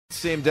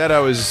Sam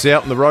Daddo is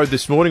out on the road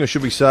this morning, or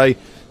should we say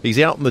he's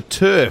out on the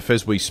turf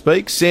as we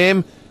speak.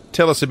 Sam,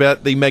 tell us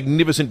about the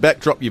magnificent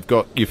backdrop you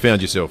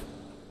found yourself.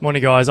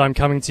 Morning, guys. I'm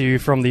coming to you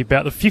from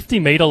about the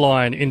 50-metre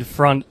line in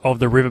front of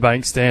the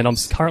Riverbank stand. I'm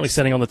currently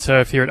standing on the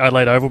turf here at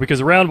Adelaide Oval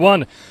because round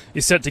one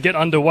is set to get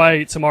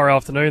underway tomorrow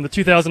afternoon. The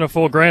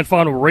 2004 Grand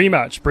Final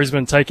rematch,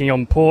 Brisbane taking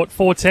on Port,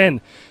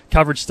 4:10.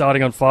 Coverage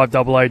starting on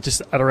 5AA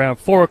just at around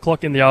 4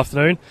 o'clock in the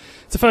afternoon.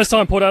 It's the first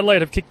time Port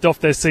Adelaide have kicked off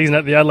their season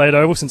at the Adelaide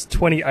Oval since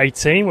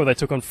 2018, where they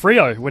took on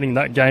Freo, winning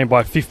that game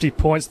by 50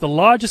 points. The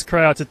largest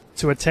crowd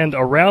to attend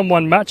a round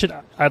one match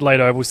at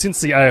Adelaide Oval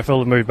since the AFL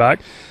have moved back.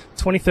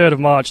 23rd of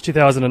March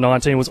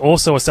 2019 was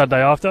also a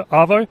Saturday after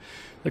Arvo.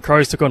 The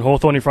Crows took on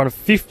Hawthorn in front of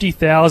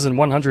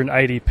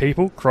 50,180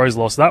 people. Crows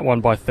lost that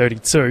one by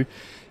 32.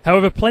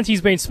 However,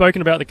 plenty's been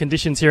spoken about the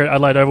conditions here at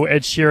Adelaide Oval.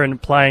 Ed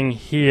Sheeran playing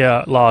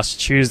here last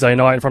Tuesday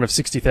night in front of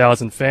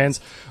 60,000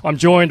 fans. I'm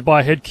joined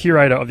by head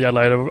curator of the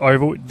Adelaide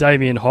Oval,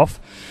 Damian Hough.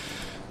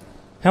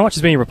 How much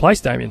is being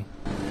replaced, Damian?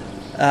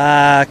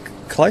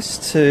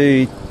 Close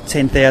to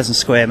 10,000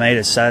 square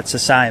metres, so it's the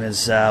same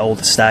as all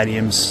the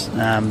stadiums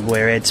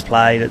where Ed's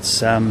played.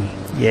 It's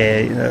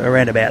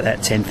around about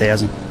that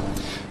 10,000.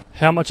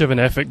 How much of an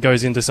effort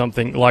goes into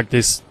something like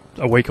this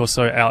a week or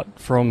so out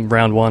from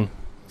round one?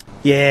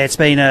 Yeah, it's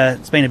been a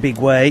big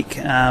week,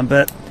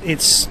 but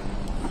it's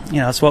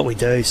what we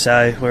do.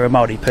 So we're a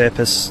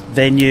multi-purpose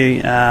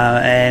venue,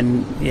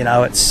 and it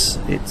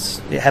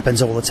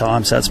happens all the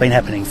time. So it's been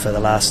happening for the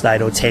last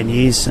 8 or 10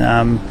 years.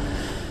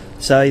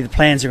 So the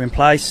plans are in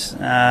place,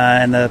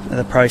 and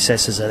the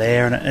processes are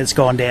there, and it's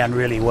gone down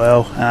really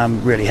well.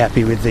 Really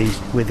happy with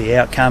the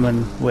outcome,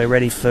 and we're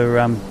ready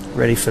for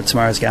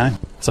tomorrow's game.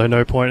 So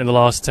no point in the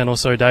last 10 or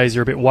so days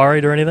you're a bit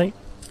worried or anything?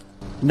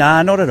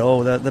 No, not at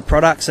all. The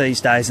products these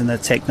days and the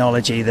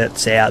technology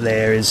that's out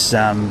there is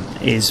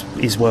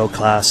world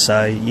class.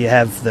 So you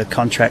have the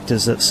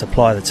contractors that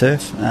supply the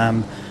turf.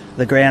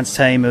 The grounds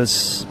team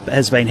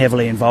has been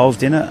heavily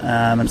involved in it,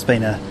 and it's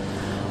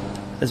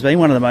been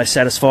one of the most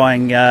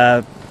satisfying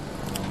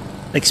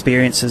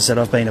experiences that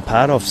I've been a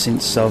part of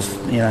since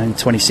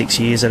 26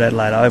 years at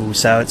Adelaide Oval.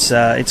 So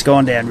it's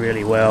gone down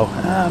really well,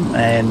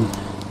 and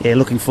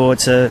looking forward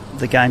to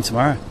the game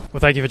tomorrow. Well,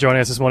 thank you for joining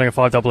us this morning at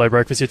 5AA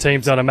Breakfast. Your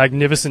team's done a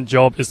magnificent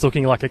job. It's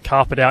looking like a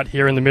carpet out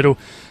here in the middle.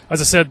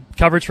 As I said,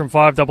 coverage from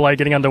 5AA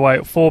getting underway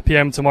at 4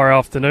 p.m. tomorrow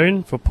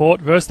afternoon for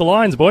Port versus the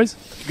Lions, boys.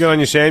 Good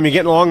on you, Sam. You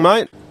getting along,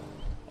 mate?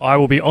 I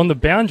will be on the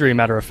boundary,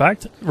 matter of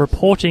fact,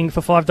 reporting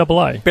for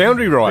 5AA.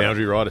 Boundary rider.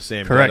 Boundary rider,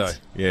 Sam. Correct. Daddo.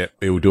 Yeah,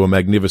 he'll do a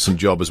magnificent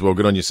job as well.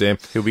 Good on you, Sam.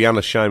 He'll be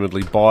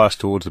unashamedly biased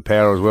towards the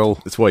power as well.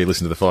 That's why you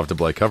listen to the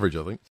 5AA coverage, I think.